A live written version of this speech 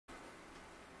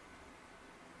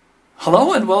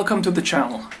Hello and welcome to the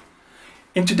channel.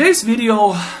 In today's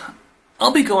video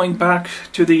I'll be going back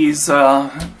to these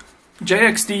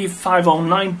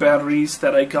JXD-509 batteries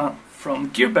that I got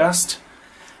from GearBest,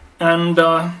 and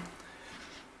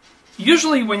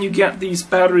usually when you get these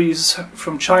batteries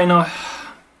from China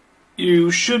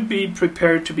you should be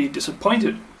prepared to be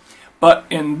disappointed, but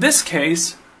in this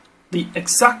case the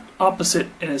exact opposite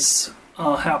is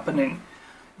happening.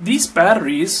 These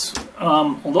batteries,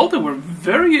 although they were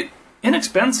very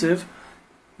inexpensive,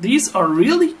 these are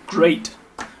really great.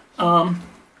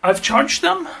 I've charged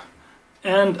them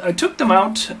and I took them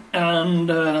out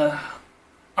and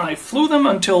I flew them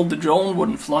until the drone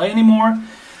wouldn't fly anymore,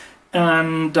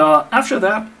 and after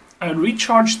that I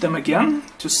recharged them again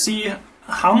to see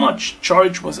how much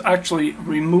charge was actually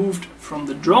removed from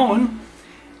the drone,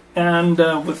 and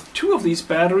with two of these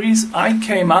batteries I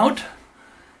came out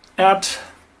at,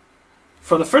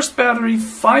 for the first battery,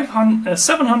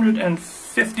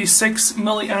 756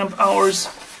 milliamp hours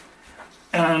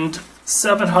and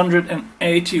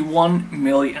 781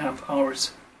 milliamp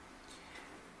hours.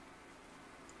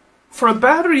 For a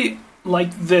battery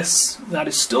like this that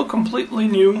is still completely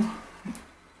new,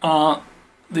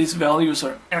 these values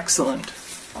are excellent.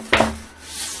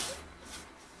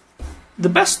 The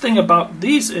best thing about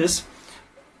these is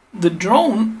the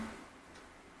drone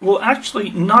will actually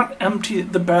not empty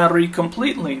the battery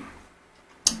completely.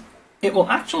 It will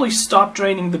actually stop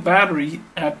draining the battery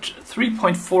at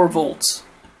 3.4 volts.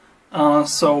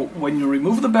 So when you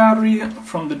remove the battery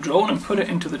from the drone and put it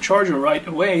into the charger right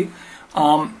away,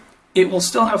 it will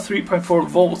still have 3.4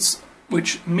 volts,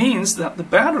 which means that the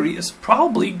battery is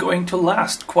probably going to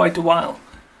last quite a while.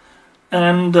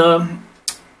 And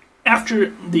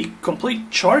after the complete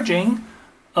charging,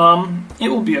 it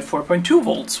will be at 4.2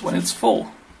 volts when it's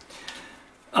full.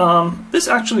 This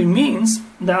actually means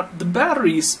that the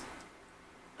batteries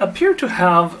appear to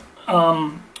have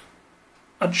a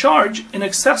charge in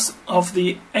excess of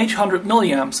the 800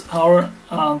 milliamps hour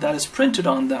that is printed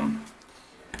on them.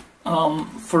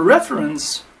 For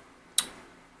reference,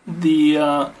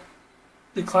 the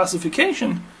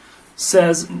classification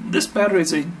says this battery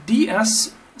is a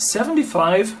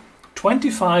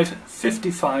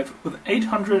DS75-25-55 with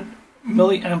 800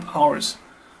 milliamp hours.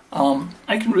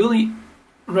 I can really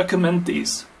recommend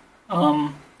these.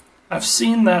 I've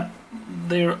seen that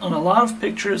they're on a lot of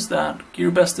pictures that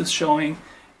GearBest is showing,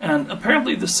 and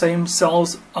apparently the same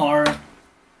cells are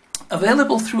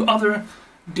available through other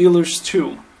dealers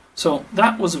too. So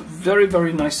that was a very,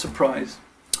 very nice surprise.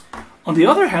 On the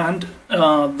other hand,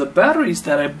 the batteries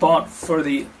that I bought for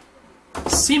the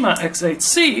Syma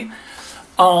X8C,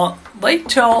 they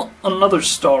tell another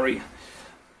story.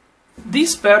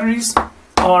 These batteries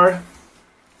are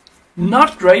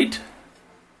not great,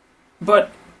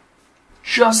 but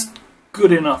just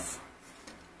good enough.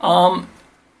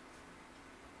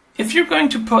 If you're going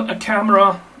to put a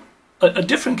camera, a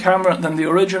different camera than the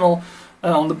original,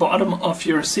 on the bottom of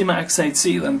your Syma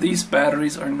X8C, then these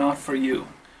batteries are not for you,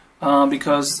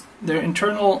 because their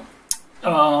internal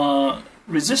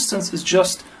resistance is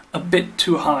just a bit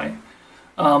too high.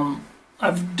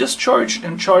 I've discharged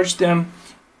and charged them,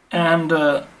 and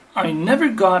I never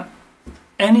got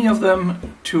any of them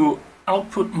to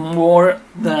output more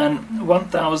than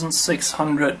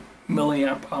 1600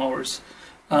 milliamp hours,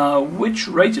 which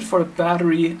rated for a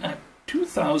battery at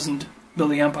 2000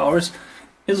 milliamp hours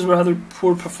is rather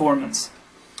poor performance.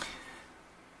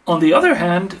 On the other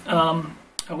hand, I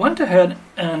went ahead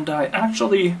and I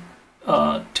actually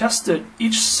tested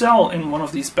each cell in one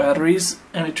of these batteries,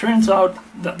 and it turns out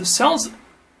that the cells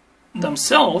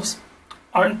themselves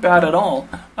aren't bad at all.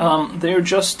 They're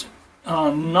just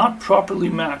not properly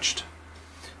matched.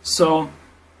 So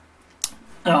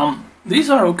these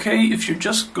are okay if you're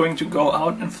just going to go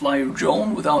out and fly your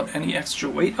drone without any extra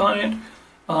weight on it.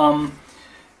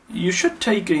 You should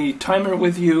take a timer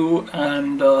with you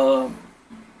and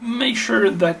make sure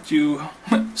that you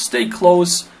stay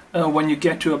close when you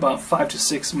get to about 5 to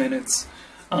 6 minutes,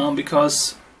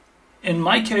 because in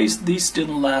my case these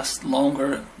didn't last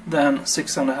longer than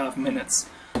 6.5 minutes.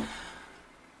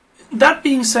 That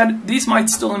being said, these might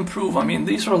still improve. I mean,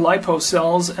 these are LiPo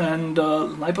cells, and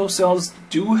LiPo cells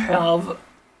do have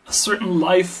a certain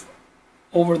life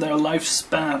over their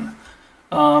lifespan,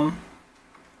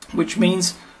 which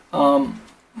means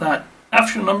that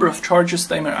after a number of charges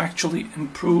they may actually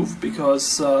improve,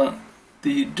 because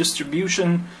the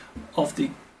distribution of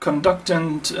the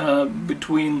conductant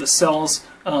between the cells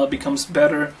becomes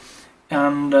better,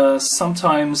 and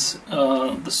sometimes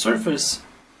the surface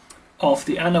of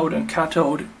the anode and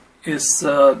cathode is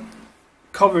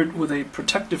covered with a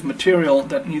protective material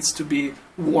that needs to be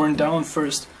worn down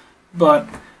first but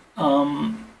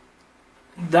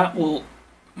that will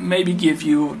maybe give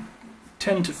you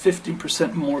 10 to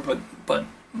 15% more, but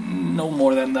no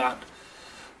more than that.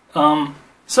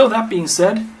 So that being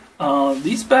said,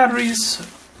 these batteries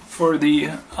for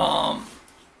the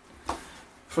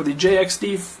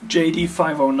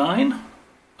JXD-509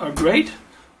 are great.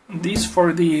 These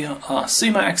for the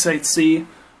Syma X8C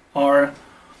are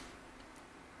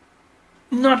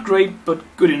not great, but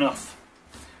good enough.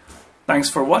 Thanks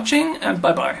for watching, and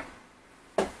bye-bye.